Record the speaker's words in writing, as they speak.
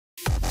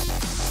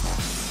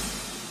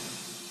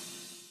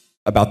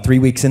About 3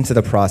 weeks into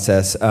the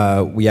process,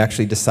 we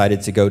actually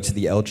decided to go to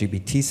the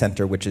LGBT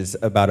Center, which is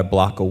about a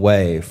block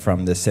away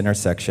from this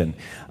intersection.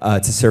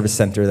 It's a service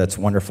center that's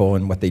wonderful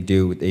in what they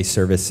do. They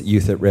service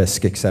youth at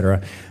risk, et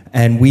cetera.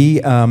 And we,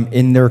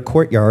 in their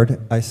courtyard,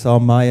 I saw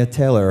Maya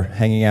Taylor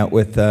hanging out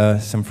with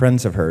some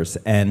friends of hers.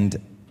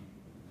 And,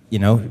 you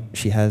know,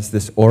 she has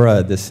this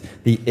aura,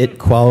 the it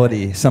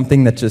quality,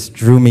 something that just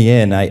drew me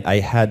in. I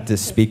had to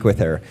speak with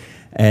her.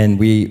 And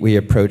we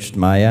approached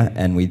Maya,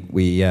 and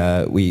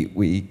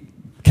we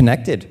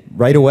connected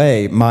right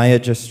away. Maya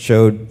just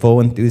showed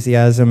full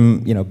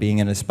enthusiasm, you know,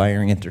 being an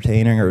aspiring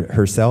entertainer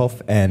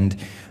herself, and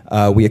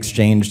we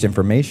exchanged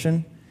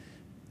information.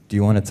 Do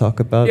you want to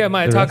talk about? Yeah,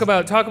 Maya, talk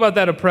about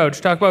that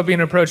approach. Talk about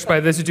being approached by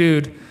this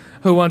dude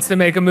who wants to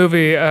make a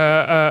movie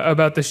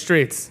about the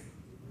streets.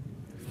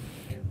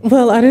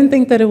 Well, I didn't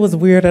think that it was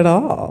weird at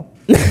all.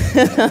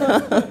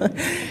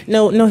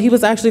 No, he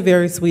was actually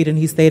very sweet, and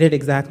he stated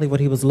exactly what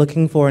he was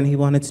looking for, and he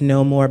wanted to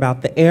know more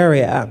about the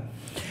area.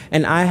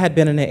 And I had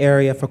been in the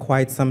area for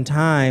quite some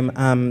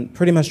time,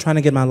 pretty much trying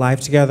to get my life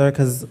together,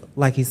 because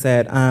like he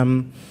said,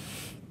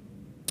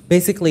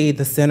 basically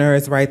the center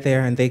is right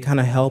there, and they kind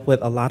of help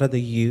with a lot of the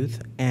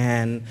youth.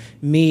 And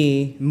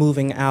me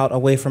moving out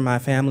away from my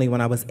family when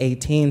I was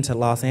 18 to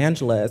Los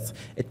Angeles,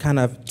 it kind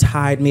of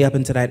tied me up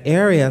into that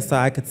area so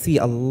I could see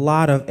a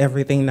lot of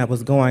everything that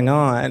was going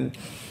on.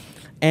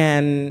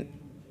 And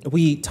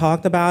we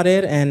talked about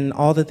it and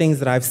all the things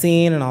that I've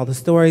seen and all the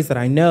stories that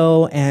I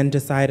know, and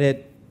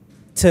decided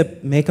to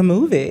make a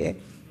movie.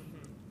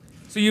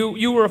 So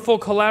you were a full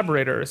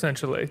collaborator,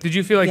 essentially. Did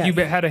you feel like you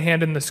had a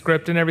hand in the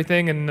script and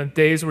everything, and the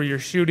days where you're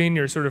shooting,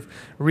 you're sort of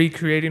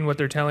recreating what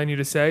they're telling you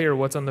to say or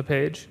what's on the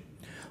page?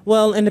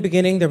 Well, in the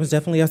beginning, there was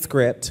definitely a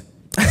script.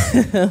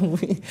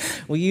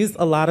 we used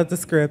a lot of the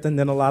script, and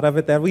then a lot of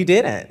it that we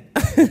didn't.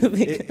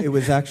 It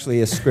was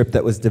actually a script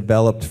that was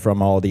developed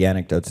from all the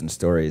anecdotes and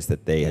stories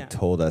that they had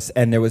told us.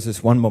 And there was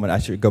this one moment, I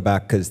should go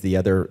back because the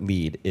other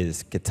lead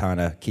is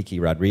Gitana Kiki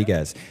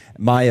Rodriguez.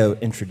 Maya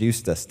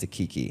introduced us to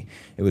Kiki.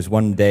 It was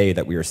one day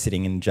that we were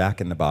sitting in Jack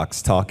in the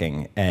Box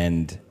talking,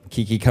 and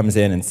Kiki comes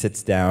in and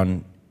sits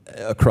down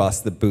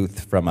across the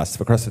booth from us,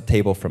 across the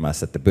table from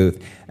us at the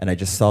booth, and I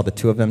just saw the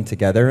two of them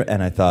together,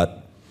 and I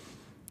thought,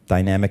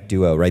 dynamic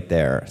duo right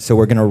there. So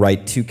we're gonna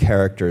write two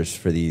characters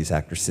for these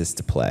actresses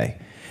to play.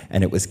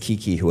 And it was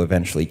Kiki who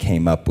eventually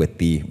came up with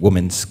the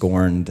woman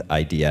scorned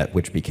idea,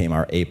 which became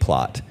our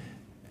A-plot.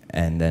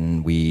 And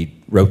then we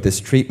wrote this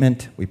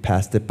treatment, we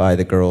passed it by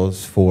the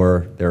girls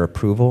for their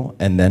approval,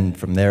 and then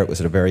from there it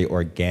was a very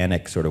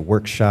organic sort of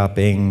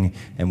workshopping,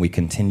 and we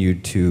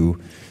continued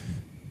to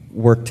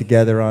work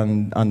together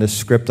on the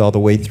script all the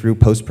way through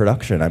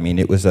post-production. I mean,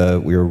 it was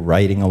we were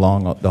writing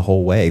along the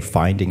whole way,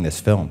 finding this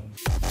film.